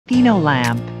Pino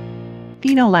lamp.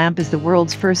 Pino lamp is the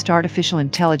world's first artificial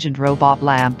intelligent robot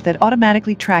lamp that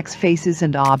automatically tracks faces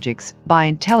and objects by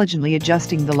intelligently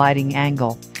adjusting the lighting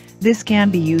angle. This can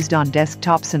be used on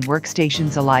desktops and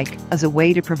workstations alike as a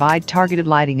way to provide targeted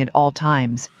lighting at all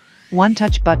times. One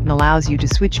touch button allows you to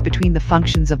switch between the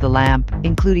functions of the lamp,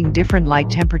 including different light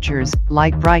temperatures,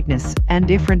 light brightness, and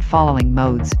different following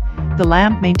modes. The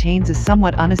lamp maintains a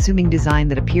somewhat unassuming design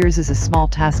that appears as a small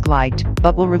task light,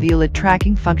 but will reveal its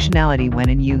tracking functionality when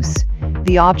in use.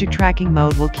 The object tracking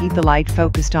mode will keep the light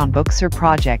focused on books or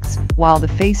projects, while the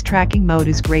face tracking mode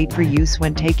is great for use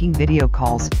when taking video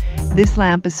calls. This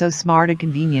lamp is so smart and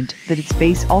convenient that its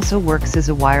base also works as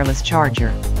a wireless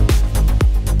charger.